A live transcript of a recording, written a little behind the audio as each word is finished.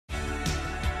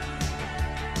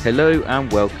Hello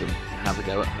and welcome to Have a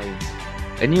Go at Home,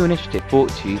 a new initiative brought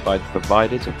to you by the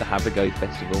providers of the Have a Go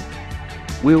Festival.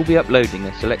 We will be uploading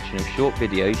a selection of short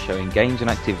videos showing games and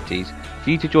activities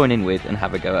for you to join in with and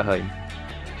have a go at home.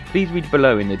 Please read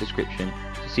below in the description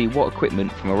to see what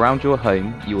equipment from around your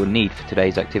home you will need for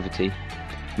today's activity.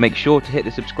 Make sure to hit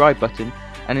the subscribe button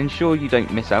and ensure you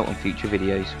don't miss out on future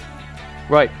videos.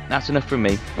 Right, that's enough from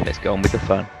me, let's go on with the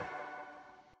fun.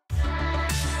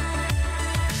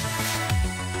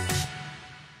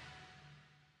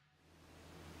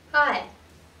 Hi,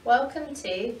 welcome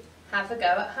to Have a Go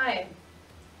at Home.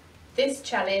 This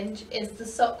challenge is the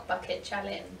sock bucket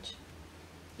challenge.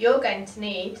 You're going to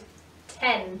need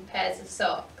 10 pairs of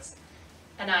socks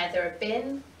and either a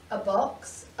bin, a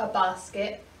box, a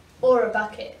basket or a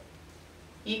bucket.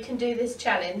 You can do this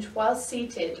challenge while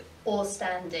seated or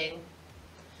standing.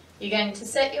 You're going to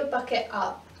set your bucket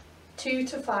up 2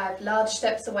 to 5 large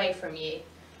steps away from you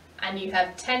and you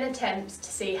have 10 attempts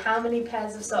to see how many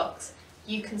pairs of socks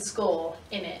you can score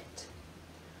in it.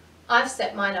 I've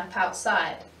set mine up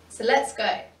outside, so let's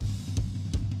go.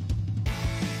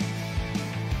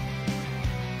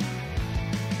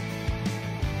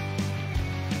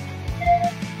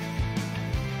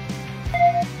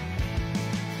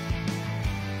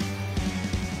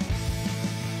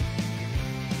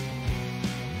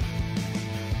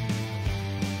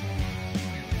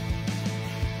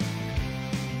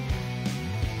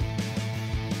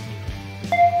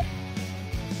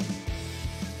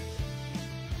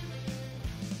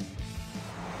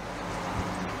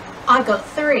 I got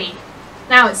 3.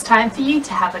 Now it's time for you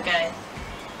to have a go.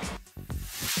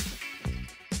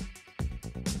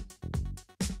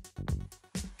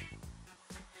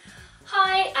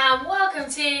 Hi and welcome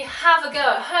to Have a Go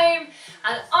at Home,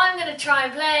 and I'm going to try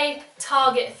and play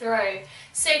target throw.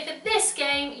 So for this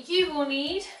game you will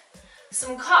need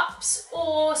some cups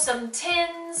or some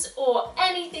tins or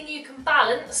anything you can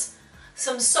balance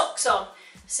some socks on.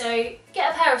 So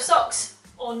get a pair of socks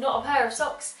or not a pair of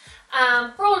socks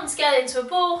and bronze get into a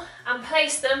ball and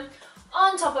place them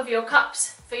on top of your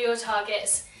cups for your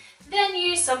targets. Then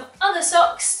use some other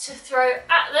socks to throw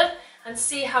at them and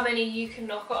see how many you can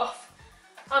knock off.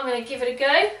 I'm going to give it a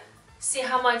go, see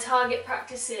how my target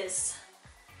practice is.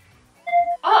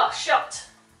 Oh, shot!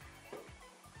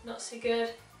 Not so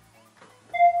good.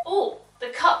 Oh,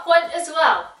 the cup went as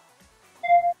well.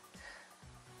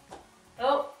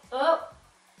 Oh.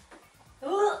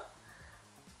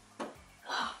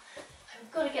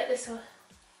 Got to get this one.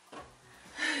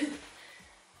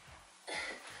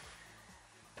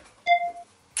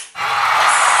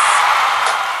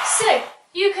 So,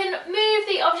 you can move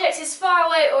the object as far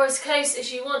away or as close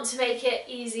as you want to make it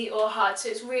easy or hard, so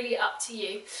it's really up to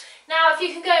you. Now, if you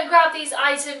can go and grab these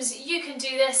items, you can do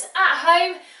this at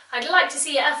home. I'd like to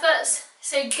see your efforts,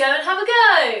 so go and have a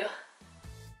go!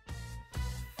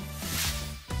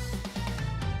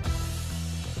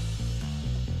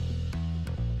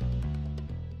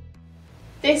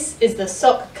 This is the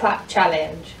sock clap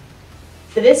challenge.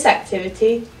 For this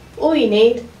activity, all you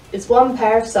need is 1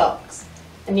 pair of socks,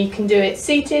 and you can do it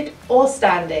seated or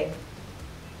standing.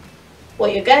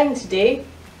 What you're going to do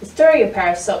is throw your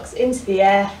pair of socks into the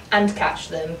air and catch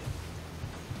them.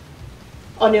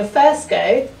 On your first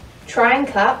go, try and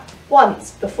clap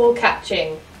once before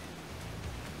catching.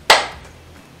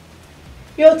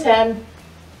 Your turn.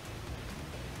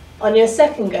 On your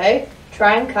second go,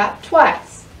 try and clap twice.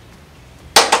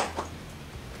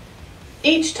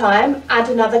 Each time,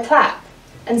 add another clap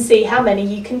and see how many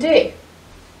you can do.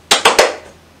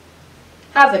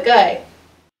 Have a go.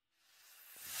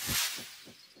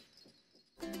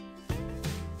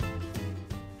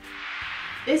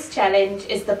 This challenge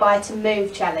is the Bite and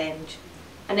Move challenge,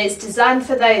 and it's designed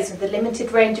for those with a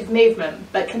limited range of movement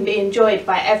but can be enjoyed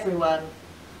by everyone.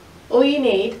 All you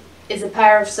need is a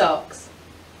pair of socks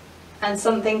and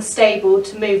something stable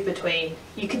to move between.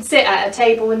 You could sit at a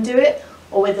table and do it,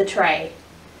 or with a tray.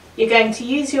 You're going to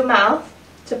use your mouth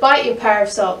to bite your pair of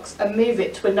socks and move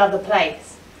it to another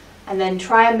place, and then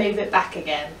try and move it back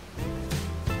again.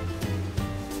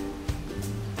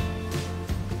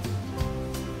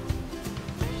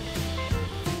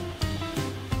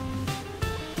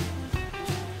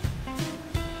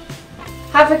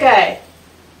 Have a go.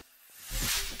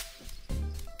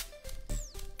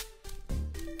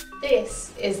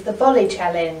 This is the volley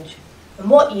challenge, and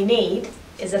what you need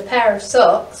is a pair of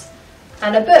socks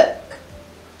and a book,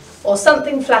 or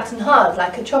something flat and hard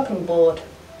like a chopping board.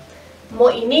 And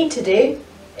what you need to do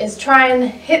is try and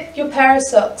hit your pair of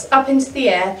socks up into the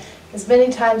air as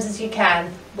many times as you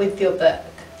can with your book.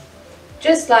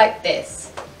 Just like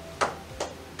this.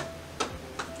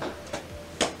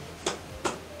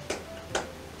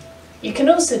 You can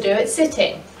also do it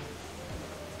sitting,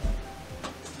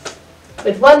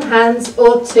 with one hand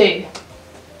or two.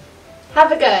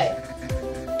 Have a go.